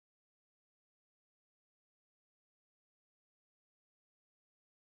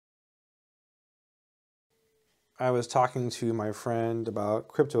I was talking to my friend about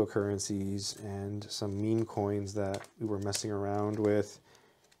cryptocurrencies and some meme coins that we were messing around with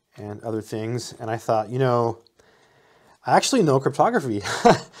and other things. And I thought, you know, I actually know cryptography.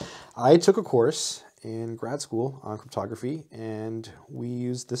 I took a course in grad school on cryptography, and we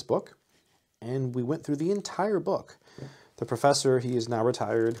used this book, and we went through the entire book. The professor, he is now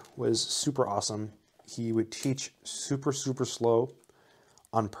retired, was super awesome. He would teach super slow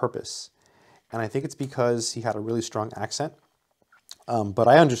on purpose. And I think it's because he had a really strong accent, but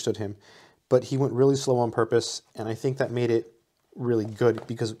I understood him. But he went really slow on purpose, and I think that made it really good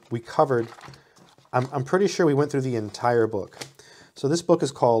because we covered, I'm pretty sure we went through the entire book. So this book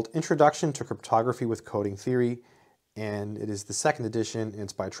is called Introduction to Cryptography with Coding Theory, and it is the second edition, and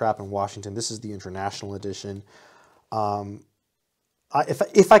it's by Trappe and Washington. This is the international edition.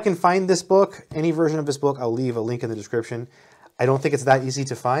 If I can find this book, any version of this book, I'll leave a link in the description. I don't think it's that easy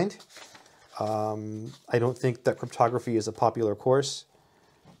to find. I don't think that cryptography is a popular course.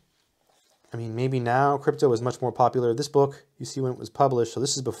 I mean, maybe now crypto is much more popular. This book, you see when it was published, so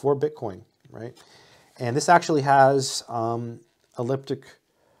this is before Bitcoin, right? And this actually has elliptic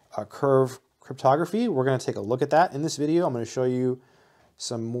curve cryptography. We're going to take a look at that in this video. I'm going to show you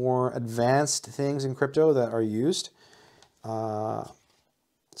some more advanced things in crypto that are used. So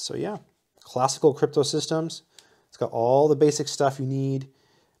yeah, classical crypto systems. It's got all the basic stuff you need.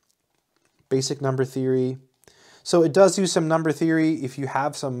 Basic number theory. So it does use some number theory. If you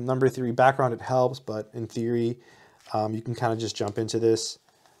have some number theory background, it helps, but in theory, you can kind of just jump into this.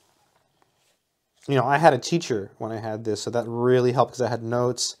 You know, I had a teacher when I had this, so that really helped because I had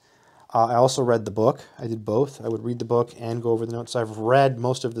notes. I also read the book. I did both. I would read the book and go over the notes. So I've read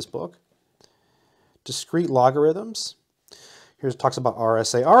most of this book. Discrete logarithms. Here it talks about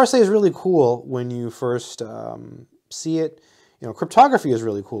RSA. RSA is really cool when you first see it. You know, cryptography is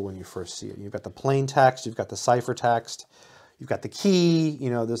really cool when you first see it. You've got the plain text, you've got the ciphertext, you've got the key.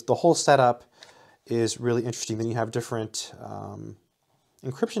 You know, the whole setup is really interesting. Then you have different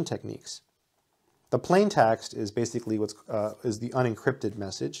encryption techniques. The plain text is basically is the unencrypted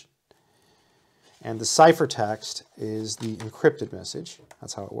message, and the ciphertext is the encrypted message.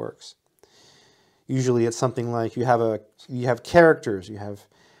 That's how it works. Usually, it's something like you have characters, you have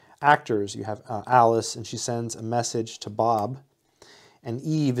actors, you have Alice, and she sends a message to Bob. And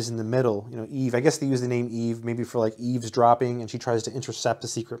Eve is in the middle. You know, Eve, I guess they use the name Eve maybe for like eavesdropping, and she tries to intercept the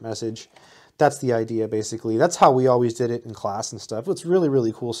secret message. That's the idea, basically. That's how we always did it in class and stuff. It's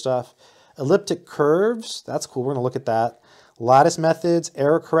really cool stuff. Elliptic curves, that's cool. We're going to look at that. Lattice methods,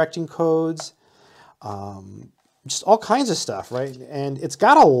 error correcting codes, just all kinds of stuff, right? And it's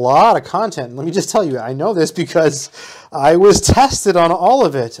got a lot of content. Let me just tell you, I know this because I was tested on all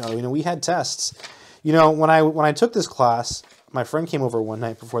of it. You know, we had tests. You know, when I took this class, my friend came over one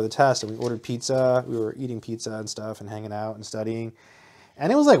night before the test, and we ordered pizza. We were eating pizza and stuff and hanging out and studying.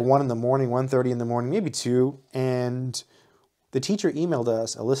 And it was like 1 in the morning, 1:30 in the morning, maybe 2. And the teacher emailed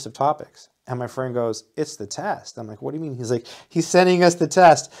us a list of topics. And my friend goes, "It's the test." I'm like, "What do you mean?" He's like, "He's sending us the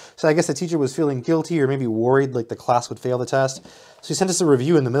test." So I guess the teacher was feeling guilty or maybe worried like the class would fail the test. So he sent us a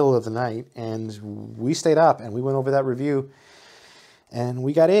review in the middle of the night, and we stayed up and we went over that review. And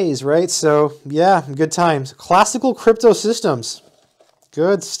we got A's, right? So yeah, good times. Classical crypto systems.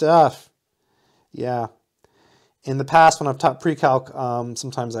 Good stuff. Yeah. In the past, when I've taught pre-calc,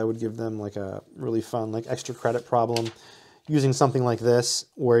 sometimes I would give them like a really fun, like extra credit problem using something like this,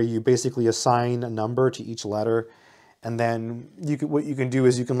 where you basically assign a number to each letter. And then what you can do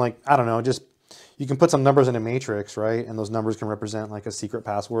is you can, like, I don't know, you can put some numbers in a matrix, right? And those numbers can represent like a secret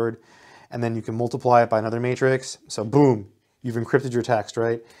password. And then you can multiply it by another matrix. So boom. You've encrypted your text,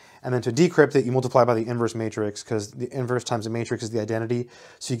 right? And then to decrypt it, you multiply by the inverse matrix, because the inverse times the matrix is the identity.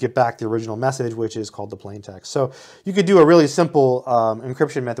 So you get back the original message, which is called the plain text. So you could do a really simple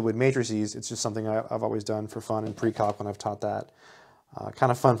encryption method with matrices. It's just something I've always done for fun in pre-calc when I've taught that.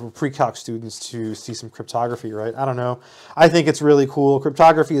 Kind of fun for pre-calc students to see some cryptography, right? I don't know. I think it's really cool.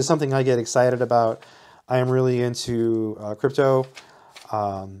 Cryptography is something I get excited about. I am really into crypto,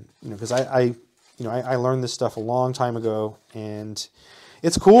 because I learned this stuff a long time ago, and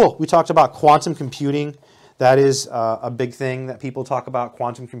it's cool. We talked about quantum computing. That is a big thing that people talk about,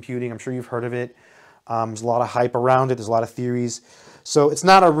 quantum computing. I'm sure you've heard of it. There's a lot of hype around it. There's a lot of theories. So it's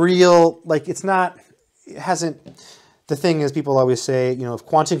not a real, like, the thing is, people always say, you know, if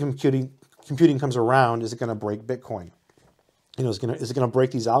quantum computing comes around, is it going to break Bitcoin? You know, is it going to break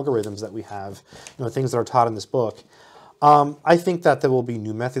these algorithms that we have, you know, things that are taught in this book? I think that there will be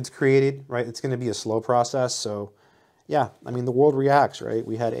new methods created, right? It's going to be a slow process. So yeah, I mean, the world reacts, right?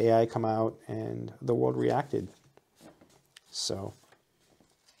 We had AI come out and the world reacted. So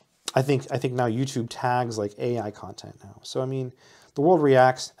I think now YouTube tags like AI content now. So I mean, the world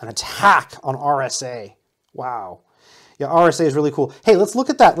reacts. An attack on RSA. Wow. Yeah, RSA is really cool. Hey, let's look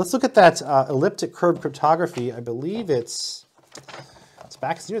at that. Let's look at that elliptic curve cryptography. I believe it's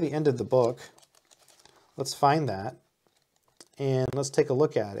back. It's near the end of the book. Let's find that and let's take a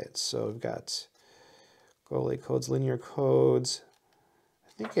look at it. So we've got Golang codes, linear codes.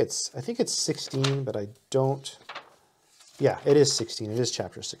 I think it's 16, but I don't. Yeah, it is 16. It is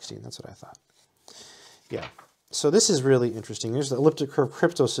chapter 16. That's what I thought. Yeah. So this is really interesting. Here's the elliptic curve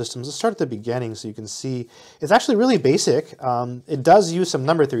crypto systems. Let's start at the beginning so you can see. It's actually really basic. It does use some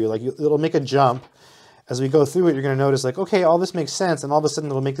number theory. Like it'll make a jump. As we go through it, you're going to notice like, okay, all this makes sense. And all of a sudden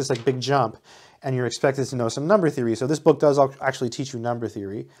it'll make this like big jump. And you're expected to know some number theory. So this book does actually teach you number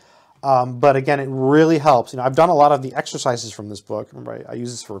theory. But again, it really helps. You know, I've done a lot of the exercises from this book. Remember, I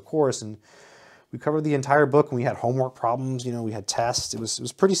use this for a course, and we covered the entire book, and we had homework problems. You know, we had tests. It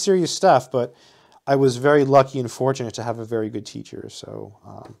was pretty serious stuff, but I was very lucky and fortunate to have a very good teacher. So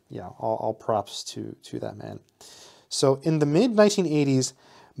yeah, all props to that man. So in the mid-1980s,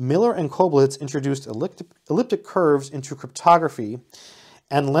 Miller and Koblitz introduced elliptic curves into cryptography,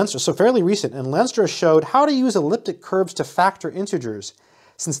 and Lenstra, so fairly recent, and Lenstra showed how to use elliptic curves to factor integers.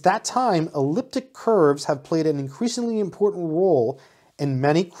 Since that time, elliptic curves have played an increasingly important role in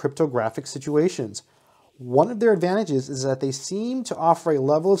many cryptographic situations. One of their advantages is that they seem to offer a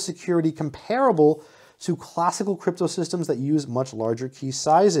level of security comparable to classical crypto systems that use much larger key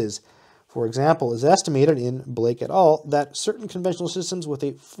sizes. For example, it's estimated in Blake et al. That certain conventional systems with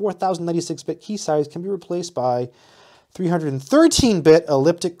a 4096-bit key size can be replaced by 313-bit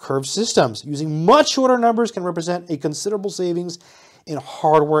elliptic curve systems. Using much shorter numbers can represent a considerable savings in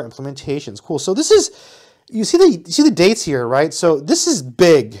hardware implementations. Cool. So this is, you see the dates here, right? So this is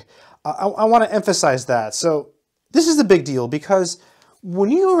big. I want to emphasize that. So this is a big deal because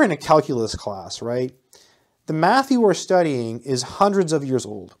when you are in a calculus class, right, the math you are studying is hundreds of years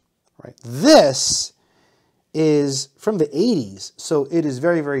old, right? This is from the 80s, so it is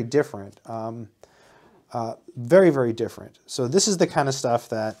very, very different. Very, very different. So this is the kind of stuff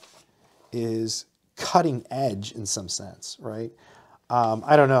that is cutting edge in some sense, right?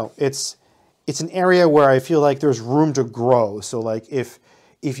 I don't know. It's an area where I feel like there's room to grow. So like if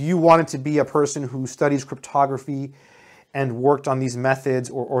you wanted to be a person who studies cryptography and worked on these methods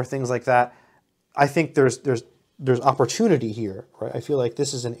or things like that, I think there's opportunity here, right? I feel like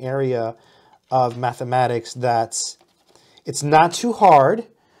this is an area of mathematics that's, it's not too hard,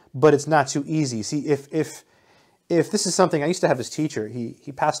 but it's not too easy. See, if this is something, I used to have this teacher,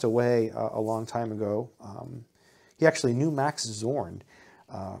 he passed away a long time ago. He actually knew Max Zorn,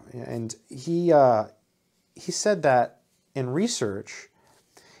 and he said that in research,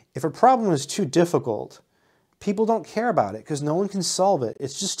 if a problem is too difficult, people don't care about it because no one can solve it.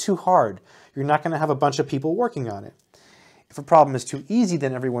 It's just too hard. You're not going to have a bunch of people working on it. If a problem is too easy,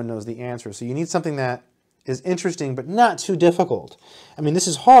 then everyone knows the answer. So you need something that is interesting but not too difficult. I mean, this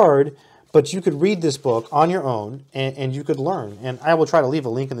is hard, but you could read this book on your own and you could learn. And I will try to leave a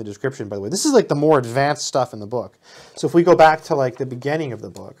link in the description, by the way. This is like the more advanced stuff in the book. So if we go back to like the beginning of the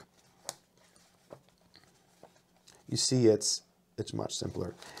book, you see it's much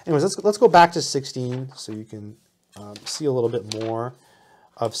simpler. Anyways, let's go back to 16 so you can see a little bit more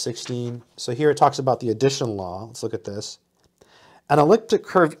of 16. So here it talks about the addition law. Let's look at this. An elliptic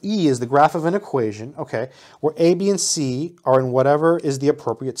curve E is the graph of an equation, okay, where A, B, and C are in whatever is the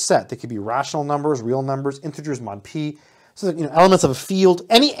appropriate set. They could be rational numbers, real numbers, integers, mod P, so that, you know, elements of a field,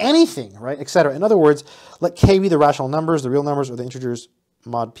 anything, right, etc. In other words, let K be the rational numbers, the real numbers, or the integers,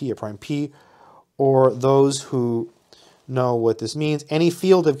 mod P or prime P, or those who know what this means. Any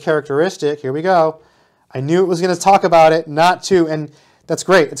field of characteristic, here we go. I knew it was going to talk about it, not to, and that's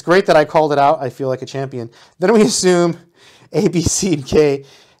great. It's great that I called it out. I feel like a champion. Then we assume A, B, C, and K,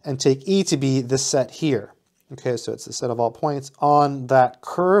 and take E to be this set here. Okay, so it's the set of all points on that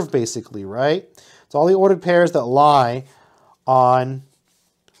curve, basically, right? It's all the ordered pairs that lie on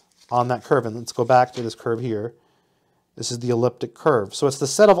that curve. And let's go back to this curve here. This is the elliptic curve. So it's the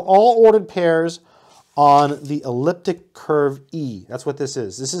set of all ordered pairs on the elliptic curve E. That's what this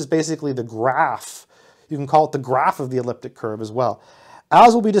is. This is basically the graph. You can call it the graph of the elliptic curve as well.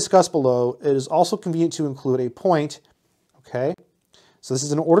 As will be discussed below, it is also convenient to include a point. Okay, so this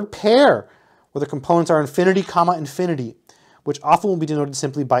is an ordered pair where the components are infinity, comma, infinity, which often will be denoted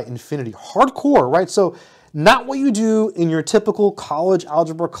simply by infinity. Hardcore, right? So not what you do in your typical college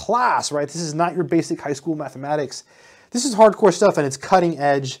algebra class, right? This is not your basic high school mathematics. This is hardcore stuff and it's cutting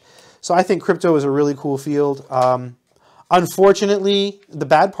edge. So I think crypto is a really cool field. Unfortunately, the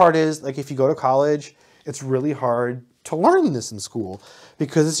bad part is, like, if you go to college, it's really hard to learn this in school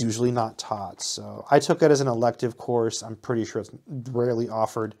because it's usually not taught. So I took it as an elective course. I'm pretty sure it's rarely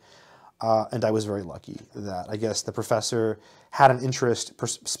offered. And I was very lucky that I guess the professor had an interest,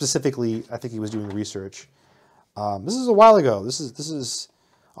 specifically, I think he was doing research. This is a while ago. This is,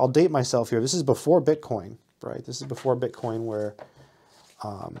 I'll date myself here. This is before Bitcoin, right? This is before Bitcoin where,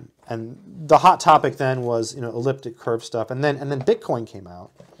 and the hot topic then was, you know, elliptic curve stuff. And then Bitcoin came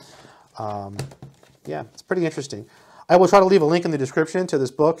out. Yeah, it's pretty interesting. I will try to leave a link in the description to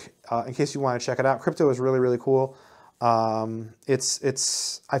this book in case you want to check it out. Crypto is really, really cool. I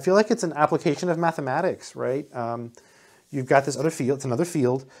feel like it's an application of mathematics, right? You've got this other field, it's another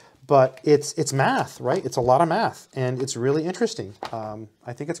field, but it's math, right? It's a lot of math, and it's really interesting.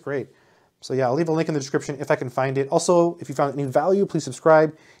 I think it's great. So yeah, I'll leave a link in the description if I can find it. Also, if you found any value, please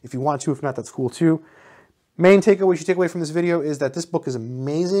subscribe if you want to. If not, that's cool too. Main takeaway you should take away from this video is that this book is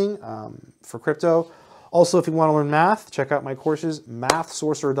amazing for crypto. Also, if you want to learn math, check out my courses,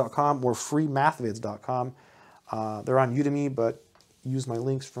 mathsorcerer.com or freemathvids.com. They're on Udemy, but use my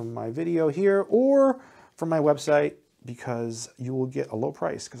links from my video here or from my website because you will get a low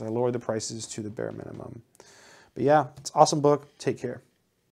price because I lowered the prices to the bare minimum. But yeah, it's an awesome book. Take care.